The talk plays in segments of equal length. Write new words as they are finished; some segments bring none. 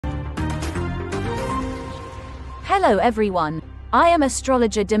Hello everyone, I am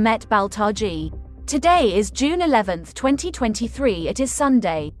Astrologer Demet Baltacı. Today is June 11th, 2023. It is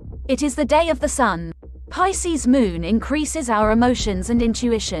Sunday. It is the day of the sun. Pisces moon increases our emotions and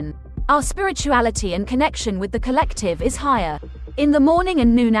intuition. Our spirituality and connection with the collective is higher. In the morning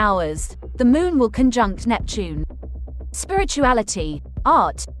and noon hours, the moon will conjunct Neptune. Spirituality,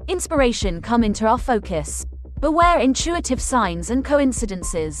 art, inspiration come into our focus. Beware intuitive signs and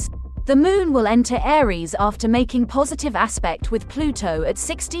coincidences. The moon will enter Aries after making positive aspect with Pluto at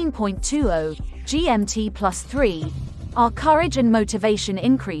 16.20 GMT +3. Our courage and motivation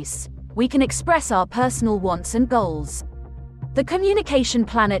increase. We can express our personal wants and goals. The communication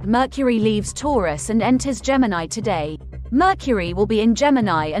planet Mercury leaves Taurus and enters Gemini today. Mercury will be in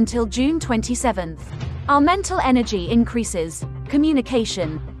Gemini until June 27th. Our mental energy increases.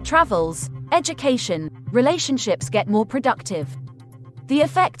 Communication, travels, education, relationships get more productive. The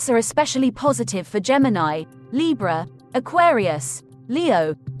effects are especially positive for Gemini, Libra, Aquarius,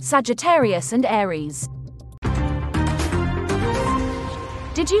 Leo, Sagittarius and Aries.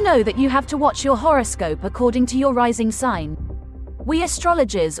 Did you know that you have to watch your horoscope according to your rising sign? We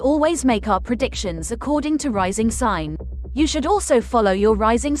astrologers always make our predictions according to rising sign. You should also follow your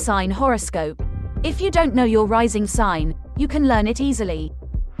rising sign horoscope. If you don't know your rising sign, you can learn it easily.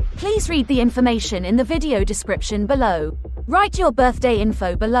 Please read the information in the video description below. Write your birthday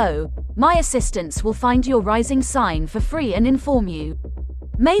info below. My assistants will find your rising sign for free and inform you.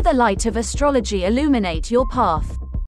 May the light of astrology illuminate your path.